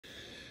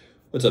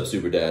What's up,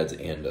 Superdads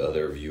and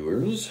other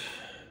viewers?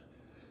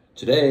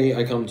 Today,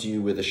 I come to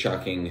you with a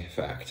shocking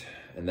fact,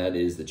 and that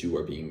is that you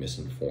are being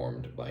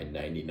misinformed by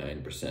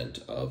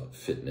 99% of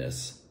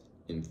fitness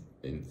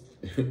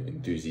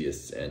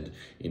enthusiasts and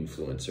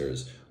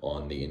influencers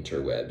on the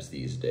interwebs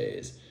these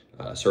days,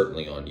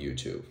 certainly on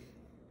YouTube.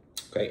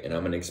 Okay, and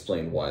I'm going to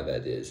explain why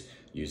that is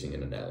using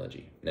an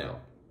analogy. Now,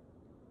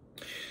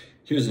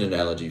 here's an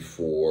analogy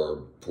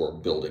for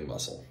building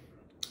muscle.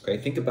 Okay,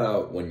 think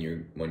about when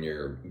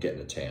you're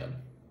getting a tan.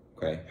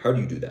 Okay, how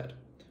do you do that?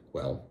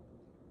 Well,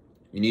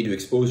 you need to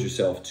expose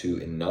yourself to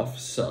enough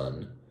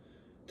sun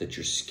that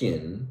your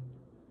skin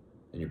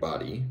and your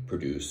body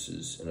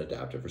produces an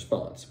adaptive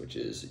response, which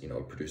is,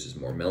 it produces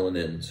more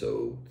melanin,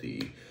 so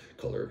the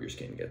color of your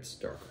skin gets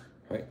darker.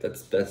 Right?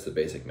 That's the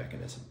basic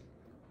mechanism.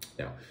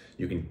 Now,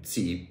 you can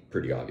see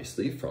pretty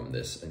obviously from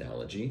this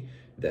analogy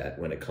that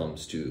when it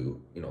comes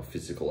to,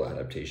 physical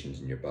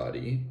adaptations in your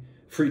body,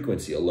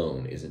 frequency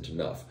alone isn't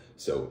enough.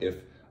 So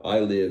if I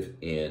live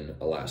in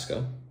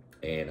Alaska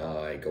and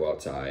I go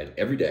outside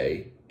every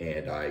day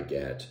and I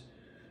get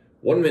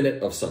 1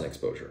 minute of sun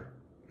exposure,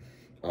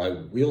 I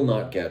will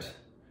not get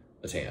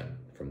a tan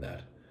from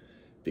that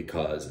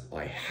because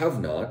I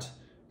have not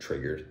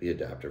triggered the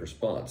adaptive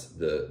response.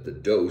 The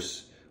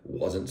dose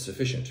wasn't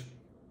sufficient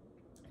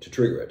to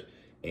trigger it,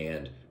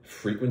 and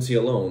frequency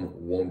alone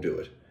won't do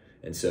it.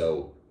 And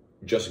so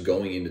just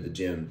going into the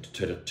gym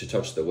to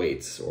touch the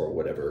weights, or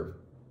whatever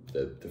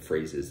the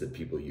phrase is that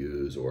people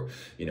use, or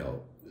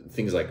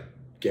things like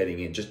getting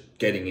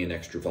in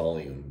extra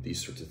volume,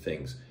 these sorts of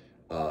things,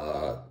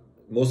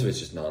 most of it's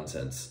just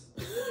nonsense.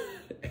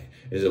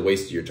 It's a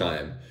waste of your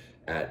time.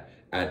 At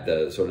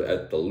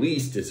the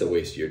least, it's a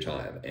waste of your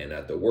time, and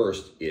at the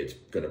worst, it's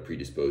going to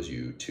predispose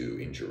you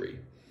to injury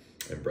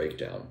and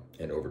breakdown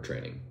and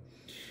overtraining.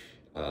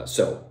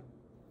 So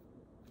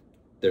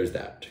there's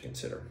that to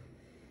consider.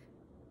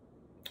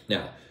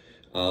 Now,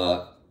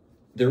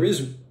 there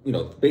is,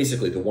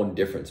 basically the one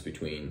difference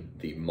between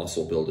the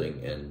muscle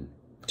building and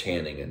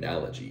tanning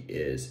analogy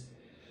is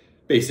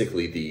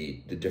basically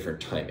the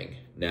different timing.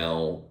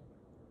 Now,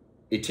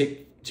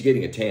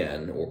 getting a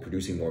tan or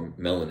producing more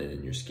melanin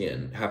in your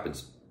skin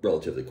happens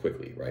relatively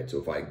quickly, right?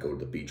 So if I go to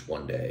the beach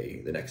one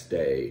day, the next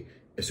day,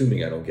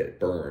 assuming I don't get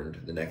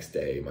burned, the next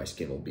day my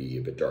skin will be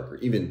a bit darker.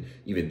 Even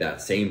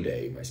that same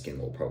day, my skin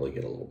will probably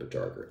get a little bit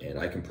darker, and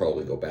I can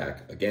probably go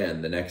back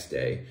again the next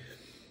day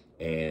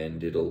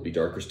and it'll be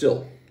darker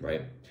still,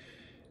 right?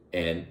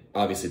 And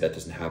obviously that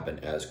doesn't happen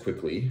as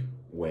quickly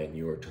when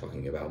you're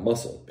talking about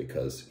muscle,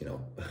 because,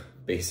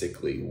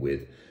 basically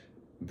with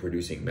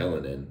producing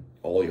melanin,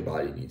 all your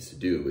body needs to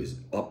do is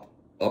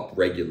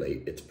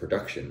up-regulate its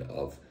production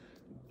of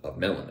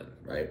melanin,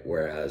 right?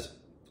 Whereas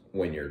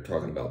when you're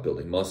talking about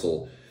building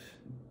muscle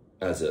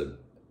as an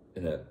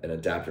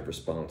adaptive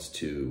response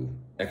to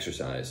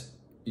exercise,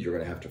 you're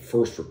going to have to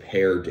first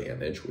repair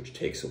damage, which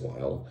takes a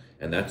while.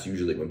 And that's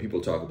usually when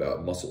people talk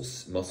about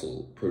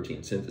muscle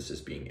protein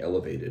synthesis being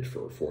elevated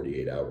for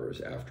 48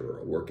 hours after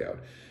a workout.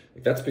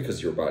 That's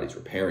because your body's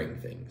repairing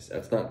things.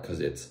 That's not because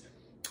it's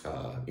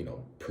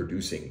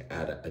producing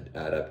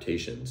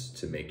adaptations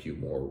to make you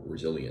more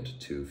resilient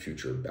to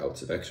future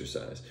bouts of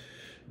exercise.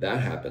 That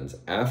happens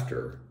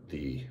after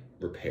the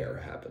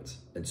repair happens.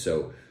 And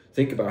so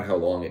think about how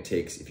long it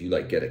takes if you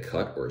get a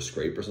cut or a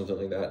scrape or something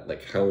like that.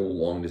 Like, how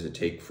long does it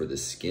take for the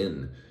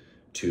skin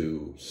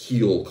to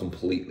heal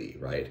completely,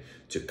 right?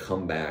 To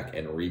come back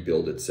and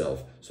rebuild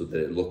itself so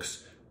that it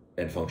looks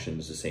and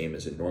functions the same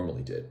as it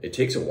normally did. It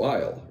takes a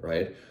while,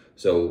 right?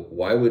 So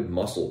why would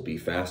muscle be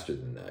faster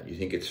than that? You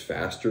think it's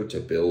faster to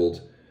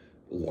build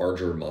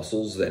larger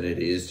muscles than it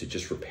is to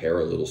just repair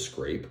a little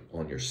scrape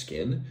on your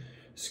skin?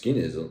 Skin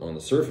is on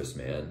the surface,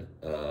 man.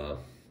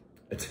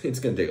 It's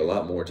going to take a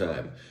lot more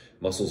time.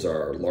 Muscles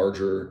are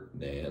larger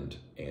and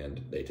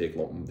they take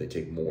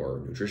more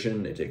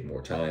nutrition. They take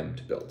more time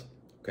to build.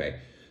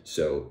 Okay,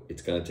 so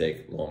it's going to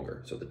take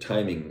longer. So the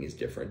timing is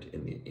different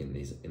in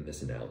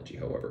this analogy.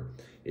 However,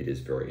 it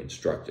is very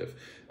instructive.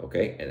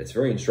 Okay, and it's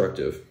very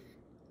instructive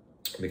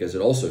because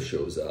it also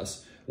shows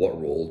us what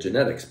role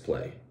genetics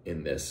play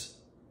in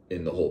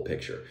the whole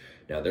picture.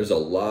 Now, there's a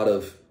lot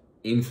of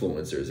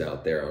influencers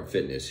out there on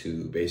fitness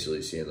who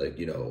basically say,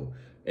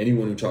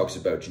 anyone who talks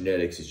about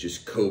genetics is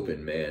just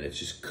coping, man. It's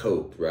just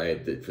cope,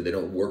 right? They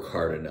don't work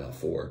hard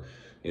enough, or,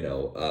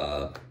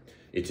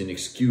 it's an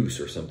excuse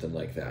or something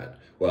like that.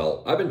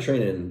 Well, I've been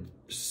training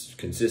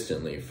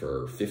consistently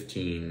for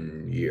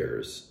 15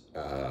 years,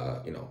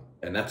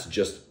 and that's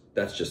just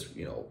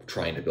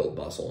trying to build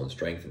muscle and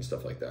strength and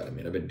stuff like that. I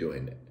mean, I've been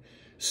doing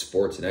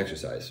sports and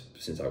exercise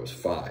since I was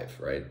 5,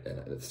 right? And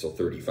it's still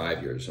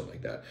 35 years or something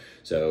like that.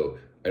 So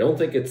I don't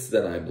think it's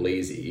that I'm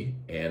lazy,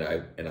 and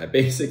I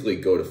basically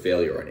go to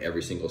failure on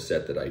every single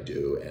set that I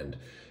do. And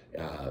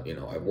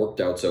I've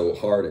worked out so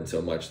hard and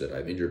so much that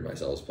I've injured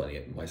myself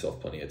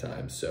plenty of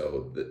times.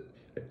 So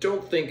I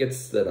don't think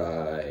it's that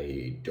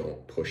I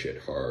don't push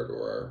it hard,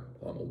 or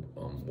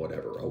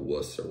whatever, a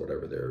wuss, or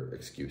whatever their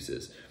excuse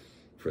is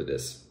for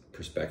this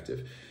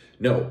perspective.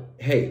 No,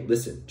 hey,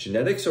 listen,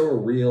 genetics are a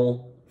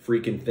real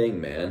freaking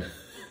thing, man.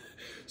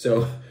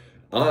 So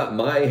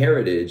my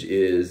heritage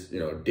is,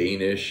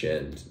 Danish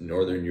and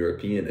Northern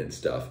European and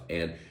stuff.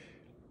 And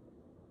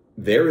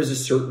there is a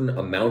certain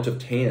amount of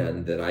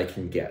tan that I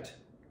can get,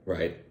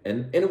 right?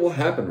 And it will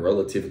happen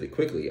relatively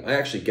quickly. I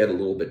actually get a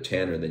little bit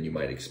tanner than you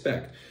might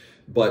expect.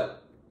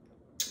 But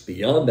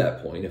beyond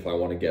that point, if I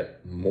want to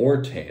get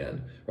more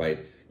tan,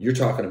 right, you're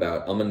talking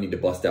about, I'm going to need to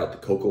bust out the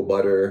cocoa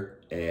butter,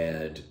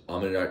 and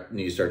I'm going to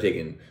need to start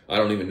taking, I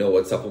don't even know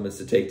what supplements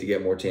to take to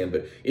get more tan,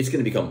 but it's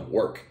going to become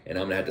work. And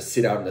I'm going to have to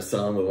sit out in the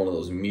sun with one of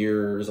those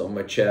mirrors on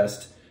my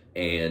chest.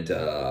 And,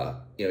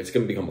 it's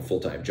going to become a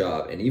full-time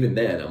job. And even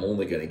then, I'm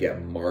only going to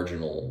get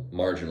marginal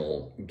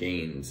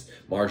gains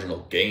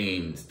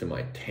to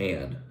my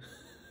tan.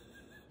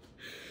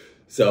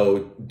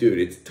 So, dude,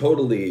 it's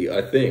totally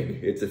a thing.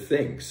 It's a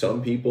thing.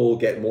 Some people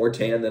get more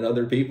tan than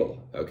other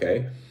people,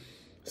 okay?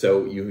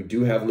 So you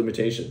do have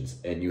limitations,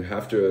 and you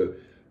have to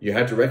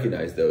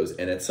recognize those.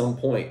 And at some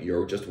point,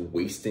 you're just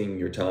wasting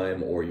your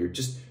time, or you're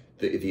just,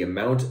 the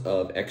amount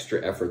of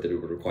extra effort that it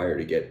would require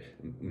to get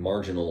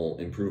marginal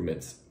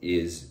improvements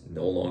is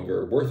no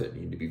longer worth it.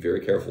 You need to be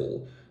very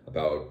careful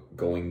about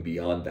going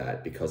beyond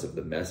that because of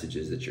the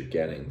messages that you're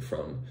getting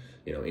from,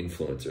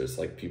 influencers,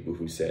 like people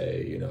who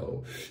say,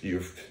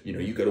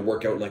 you got to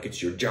work out like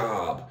it's your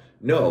job.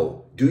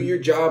 No, do your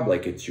job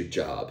like it's your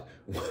job.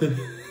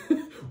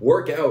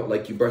 Work out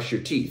like you brush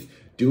your teeth.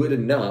 Do it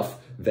enough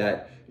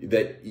that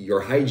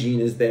your hygiene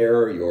is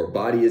there, your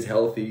body is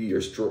healthy,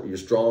 you're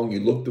strong, you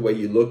look the way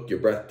you look, your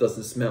breath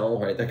doesn't smell,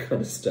 right? That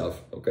kind of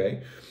stuff,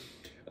 okay?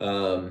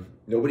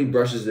 Nobody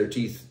brushes their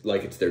teeth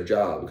like it's their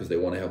job because they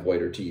want to have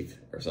whiter teeth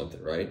or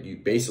something, right?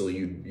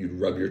 You'd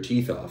rub your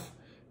teeth off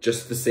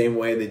just the same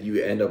way that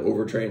you end up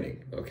overtraining,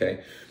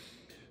 okay?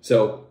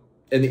 So,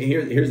 and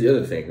here's the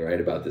other thing, right,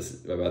 about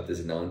this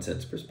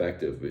nonsense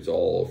perspective. It's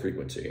all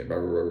frequency and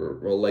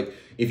like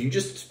if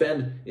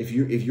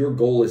your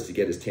goal is to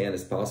get as tan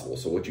as possible,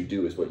 so what you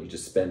do is you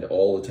just spend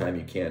all the time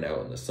you can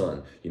out in the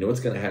sun. You know what's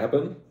going to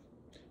happen?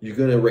 You're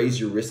going to raise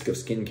your risk of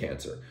skin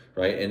cancer,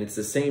 right? And it's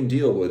the same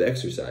deal with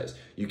exercise.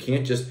 You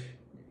can't just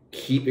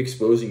keep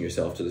exposing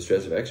yourself to the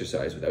stress of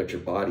exercise without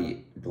your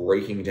body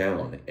breaking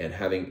down and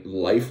having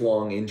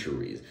lifelong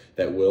injuries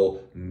that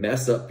will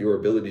mess up your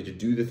ability to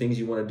do the things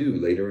you want to do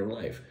later in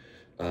life,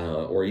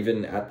 or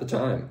even at the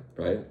time,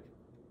 right?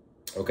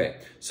 Okay,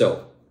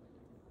 so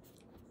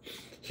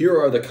here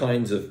are the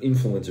kinds of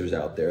influencers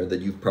out there that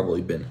you've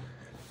probably been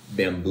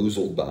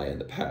bamboozled by in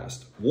the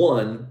past.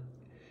 One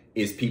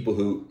is people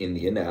who, in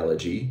the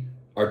analogy,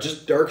 are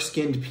just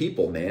dark-skinned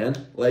people,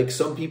 man. Like,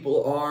 some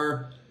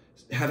people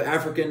have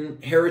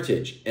African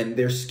heritage and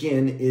their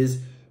skin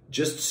is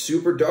just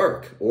super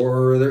dark,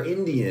 or they're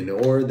Indian,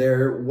 or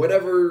they're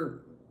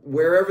whatever,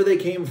 wherever they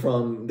came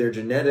from, their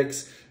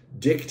genetics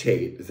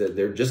dictate that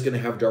they're just going to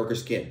have darker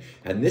skin.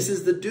 And this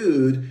is the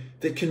dude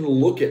that can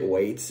look at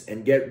weights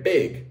and get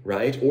big,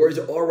 right? Or is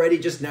already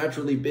just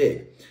naturally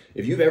big.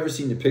 If you've ever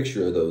seen a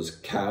picture of those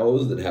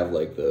cows that have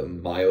like the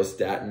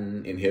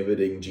myostatin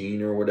inhibiting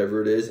gene or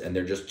whatever it is, and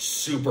they're just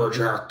super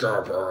jacked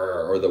up,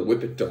 or the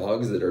whippet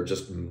dogs that are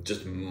just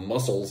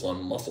muscles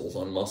on muscles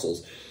on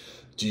muscles,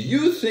 do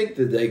you think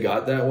that they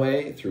got that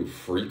way through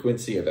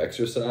frequency of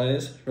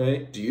exercise,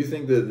 right? Do you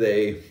think that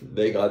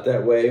they got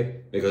that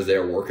way because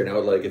they're working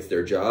out like it's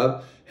their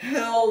job?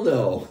 Hell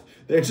no.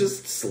 They're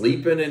just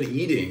sleeping and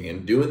eating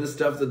and doing the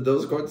stuff that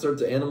those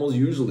sorts of animals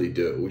usually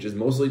do, which is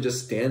mostly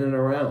just standing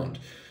around.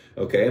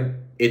 Okay,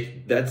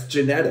 that's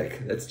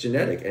genetic. That's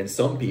genetic, and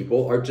some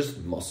people are just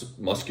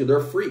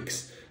muscular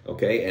freaks.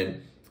 Okay,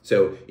 and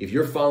so if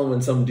you're following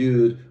some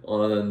dude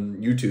on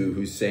YouTube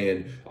who's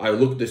saying, "I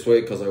look this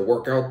way because I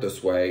work out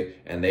this way,"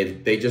 and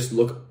they just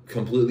look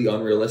completely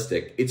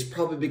unrealistic, it's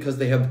probably because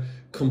they have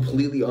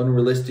completely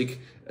unrealistic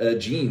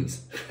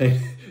genes, right?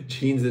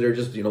 Genes that are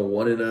just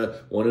one in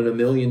a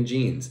million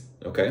genes.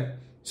 Okay,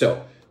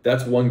 so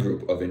that's one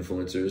group of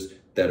influencers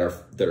that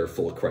are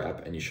full of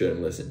crap, and you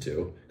shouldn't listen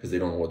to because they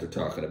don't know what they're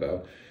talking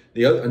about.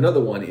 Another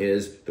one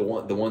is the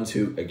ones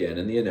who, again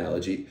in the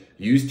analogy,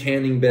 use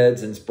tanning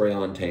beds and spray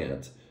on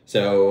tans.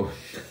 So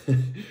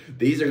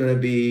these are going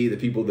to be the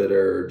people that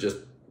are just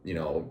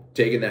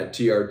taking that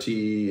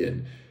TRT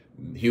and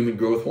human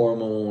growth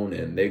hormone,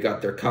 and they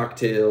got their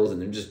cocktails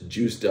and they're just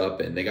juiced up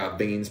and they got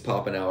veins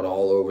popping out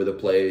all over the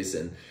place,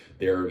 and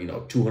they're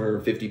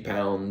 250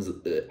 pounds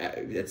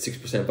at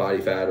 6% body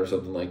fat or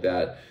something like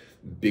that.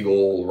 Big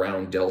old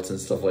round delts and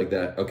stuff like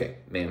that. Okay,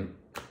 man,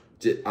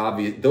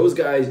 obvious. Those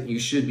guys, you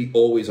should be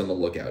always on the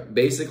lookout.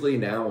 Basically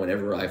now,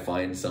 whenever I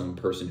find some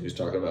person who's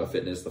talking about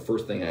fitness, the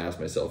first thing I ask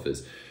myself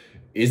is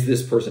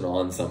this person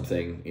on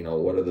something?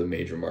 What are the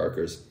major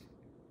markers?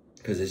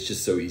 Because it's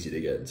just so easy to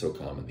get and so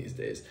common these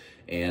days.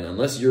 And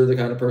unless you're the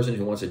kind of person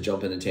who wants to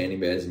jump into tanning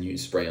beds and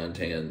use spray on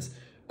tans,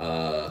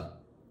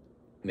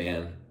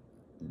 man,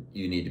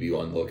 you need to be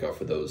on the lookout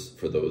for those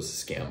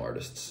scam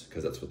artists,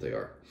 because that's what they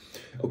are.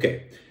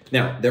 Okay.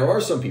 Now, there are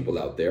some people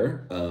out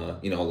there,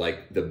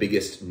 like the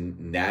biggest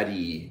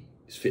natty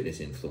fitness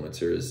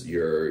influencers,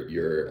 your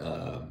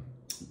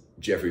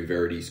Jeffrey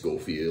Verity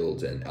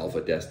Schofields and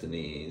Alpha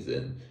Destinies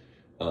and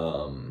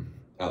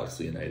Alex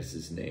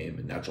Leonidas' name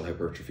and Natural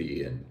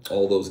Hypertrophy and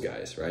all those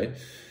guys, right?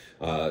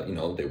 You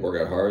know, they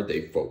work out hard,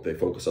 they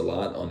focus a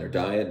lot on their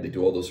diet, they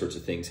do all those sorts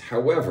of things.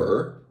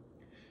 However,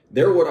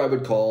 they're what I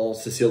would call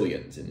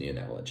Sicilians in the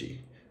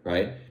analogy,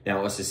 right?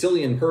 Now, a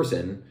Sicilian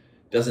person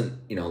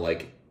doesn't, you know,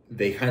 like,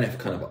 they kind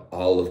of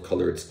olive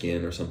colored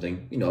skin or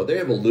something. You know, they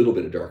have a little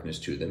bit of darkness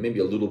to them, maybe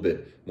a little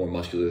bit more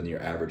muscular than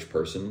your average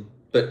person,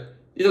 but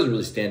it doesn't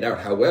really stand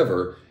out.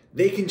 However,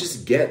 they can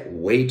just get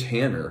way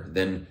tanner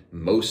than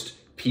most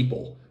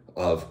people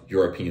of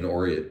European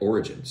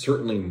origin,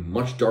 certainly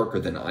much darker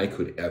than I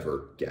could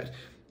ever get.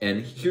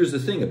 And here's the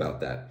thing about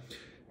that.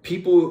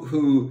 People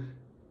who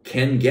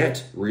can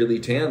get really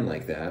tan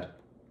like that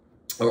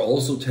are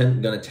also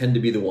going to tend to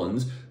be the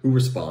ones who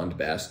respond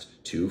best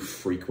to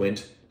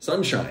frequent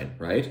sunshine,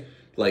 right?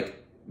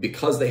 Like,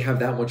 because they have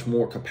that much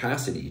more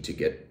capacity to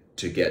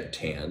get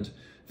tanned,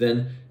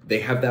 then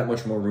they have that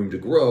much more room to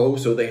grow,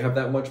 so they have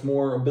that much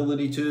more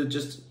ability to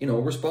just, you know,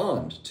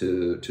 respond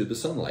to the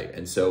sunlight.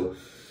 And so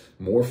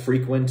more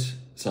frequent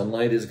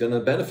sunlight is going to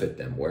benefit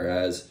them,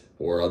 whereas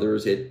for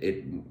others it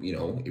you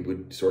know, it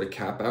would sort of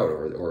cap out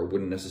or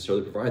wouldn't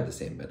necessarily provide the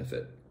same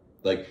benefit.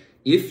 Like,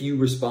 if you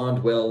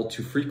respond well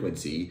to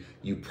frequency,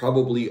 you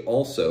probably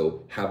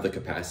also have the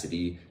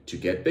capacity to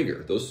get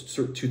bigger. Those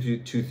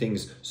two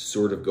things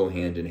sort of go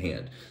hand in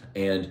hand.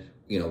 And,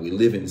 you know, we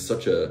live in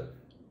such a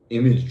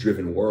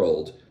image-driven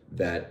world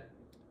that,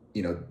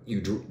 you know,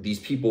 these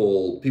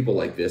people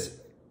like this,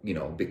 you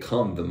know,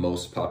 become the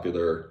most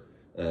popular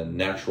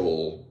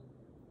natural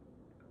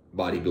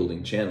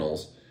bodybuilding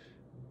channels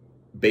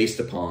based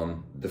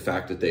upon the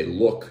fact that they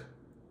look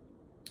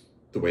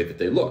the way that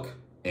they look.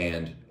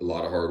 And a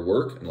lot of hard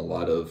work and a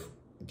lot of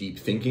deep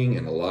thinking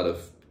and a lot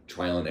of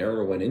trial and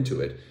error went into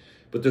it.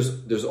 But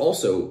there's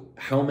also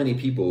how many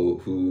people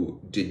who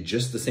did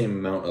just the same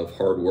amount of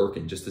hard work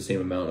and just the same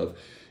amount of,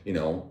 you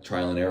know,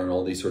 trial and error and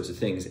all these sorts of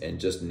things, and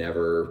just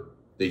never,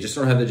 they just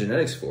don't have the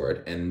genetics for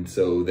it. And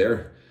so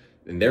their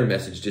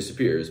message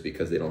disappears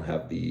because they don't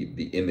have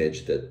the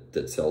image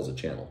that sells a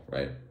channel,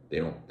 right?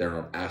 They're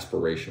not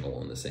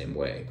aspirational in the same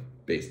way,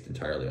 based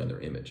entirely on their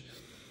image.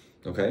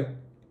 Okay?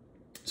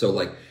 So,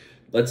 like,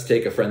 let's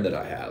take a friend that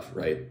I have,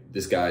 right?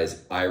 This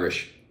guy's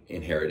Irish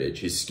in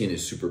heritage. His skin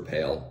is super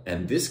pale.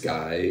 And this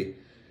guy,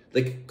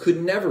 like, could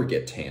never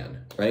get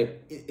tan, right?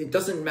 It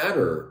doesn't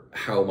matter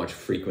how much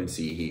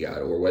frequency he got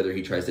or whether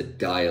he tries to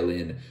dial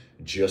in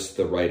just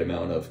the right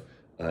amount of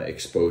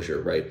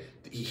exposure, right?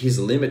 His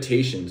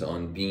limitations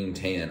on being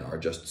tan are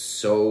just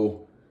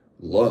so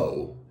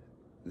low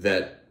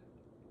that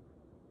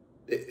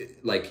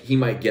like, he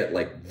might get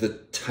like the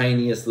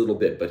tiniest little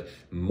bit, but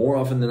more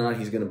often than not,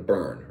 he's going to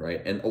burn, right?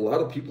 And a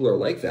lot of people are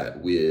like that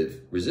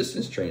with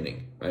resistance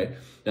training, right?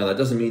 Now, that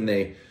doesn't mean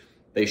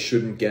they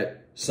shouldn't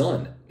get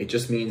sun. It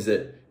just means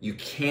that you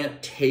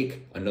can't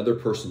take another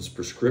person's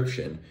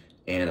prescription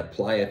and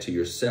apply it to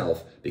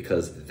yourself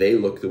because they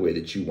look the way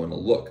that you want to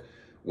look.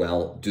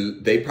 Well,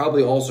 they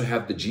probably also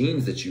have the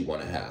genes that you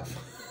want to have.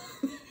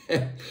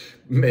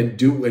 and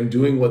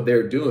doing what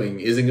they're doing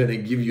isn't going to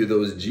give you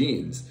those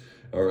genes.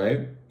 All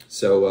right.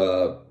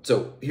 So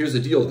here's the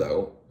deal,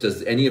 though.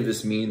 Does any of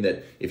this mean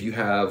that if you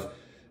have,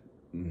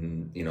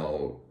 you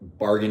know,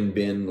 bargain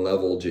bin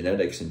level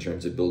genetics in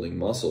terms of building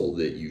muscle,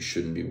 that you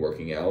shouldn't be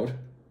working out?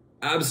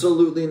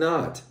 Absolutely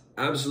not.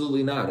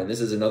 Absolutely not. And this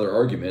is another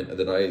argument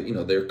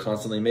that they're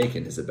constantly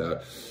making, is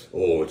about,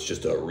 oh, it's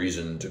just a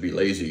reason to be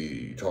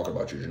lazy, talk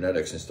about your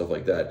genetics and stuff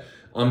like that.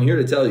 I'm here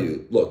to tell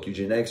you, look, your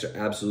genetics are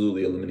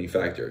absolutely a limiting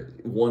factor.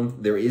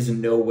 There is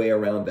no way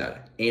around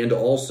that. And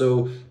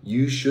also,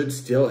 you should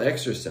still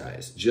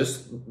exercise,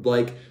 just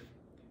like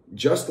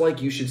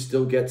you should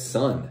still get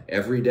sun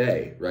every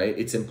day, right?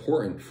 It's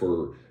important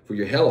for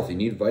your health. You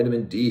need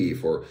vitamin D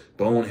for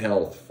bone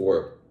health,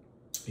 for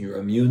your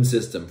immune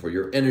system, for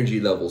your energy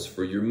levels,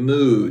 for your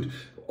mood.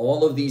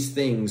 All of these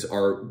things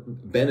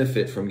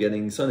benefit from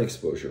getting sun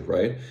exposure,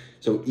 right?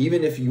 So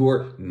even if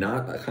you're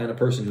not a kind of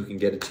person who can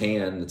get a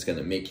tan that's going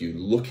to make you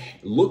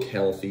look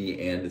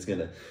healthy and it's going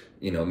to,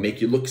 you know,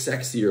 make you look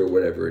sexy or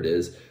whatever it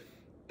is,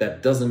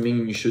 that doesn't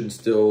mean you shouldn't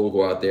still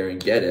go out there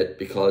and get it,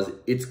 because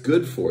it's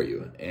good for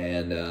you.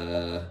 And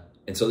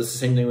so it's the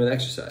same thing with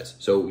exercise.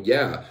 So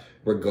yeah,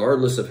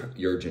 regardless of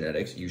your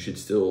genetics, you should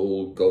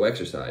still go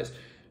exercise.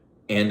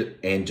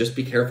 And just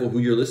be careful who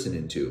you're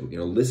listening to. You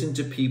know, listen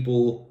to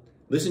people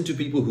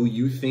who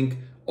you think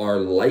are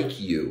like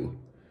you,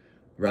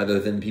 rather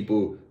than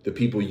the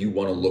people you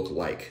want to look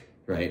like,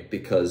 right?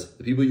 Because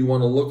the people you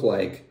want to look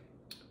like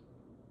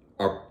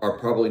are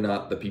probably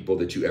not the people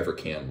that you ever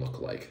can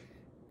look like.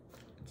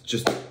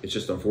 It's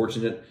just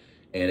unfortunate,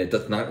 and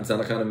it's not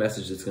a kind of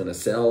message that's going to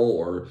sell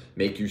or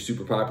make you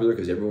super popular,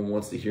 because everyone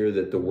wants to hear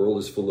that the world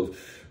is full of,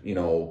 you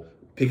know,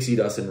 pixie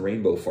dust and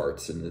rainbow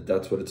farts, and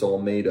that's what it's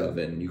all made of,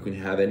 and you can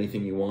have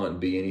anything you want and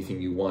be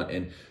anything you want,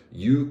 and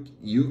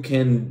you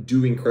can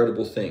do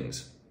incredible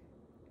things,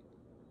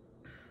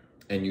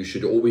 and you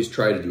should always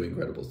try to do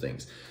incredible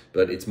things,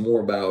 but it's more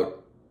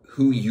about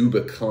who you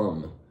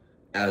become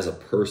as a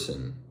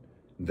person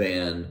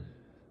than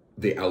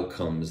the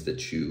outcomes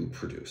that you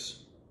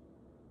produce.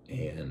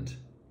 And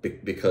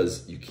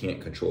because you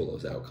can't control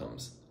those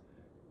outcomes,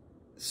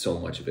 so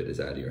much of it is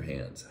out of your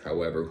hands.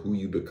 However, who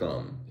you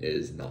become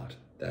is not.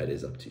 That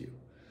is up to you.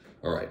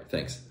 All right,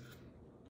 thanks.